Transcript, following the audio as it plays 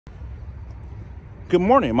Good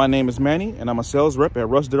morning, my name is Manny and I'm a sales rep at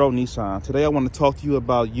Russ Darrow Nissan. Today I want to talk to you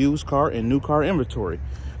about used car and new car inventory.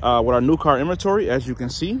 With our new car inventory, as you can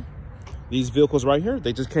see, these vehicles right here,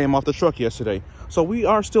 they just came off the truck yesterday. So we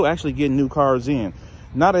are still actually getting new cars in.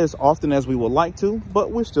 Not as often as we would like to, but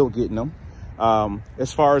we're still getting them.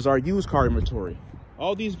 As far as our used car inventory,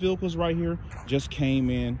 all these vehicles right here just came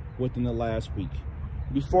in within the last week.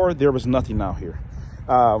 Before, there was nothing out here.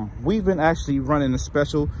 We've been actually running a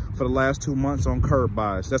special for the last 2 months on curb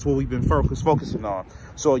buys. That's what we've been focusing on.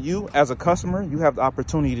 So you, as a customer, you have the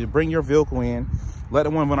opportunity to bring your vehicle in,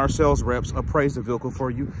 let one of our sales reps appraise the vehicle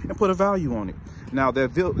for you and put a value on it. Now,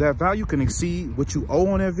 that value can exceed what you owe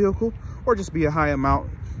on that vehicle or just be a high amount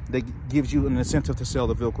that gives you an incentive to sell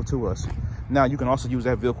the vehicle to us. Now, you can also use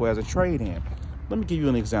that vehicle as a trade-in. Let me give you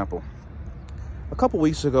an example. A couple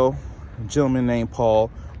weeks ago, a gentleman named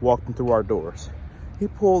Paul walked in through our doors. He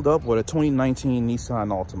pulled up with a 2019 Nissan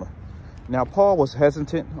Altima. Now, Paul was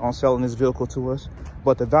hesitant on selling this vehicle to us,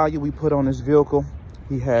 but the value we put on this vehicle,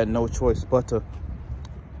 he had no choice but to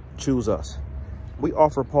choose us. We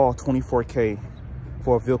offered Paul $24K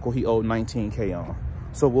for a vehicle he owed $19K on.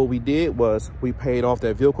 So what we did was we paid off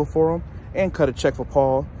that vehicle for him and cut a check for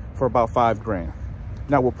Paul for about $5 grand.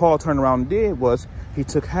 Now, what Paul turned around and did was he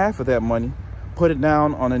took half of that money, put it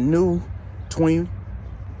down on a new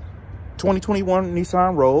 2021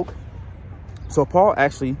 Nissan Rogue. So Paul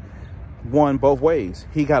actually won both ways.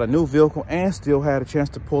 He got a new vehicle and still had a chance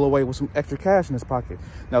to pull away with some extra cash in his pocket.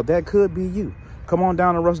 Now that could be you. Come on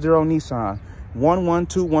down to Russ Darrow Nissan,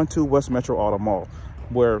 11212 West Metro Auto Mall,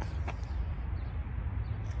 where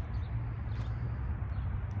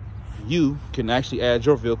you can actually add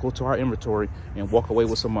your vehicle to our inventory and walk away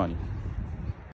with some money.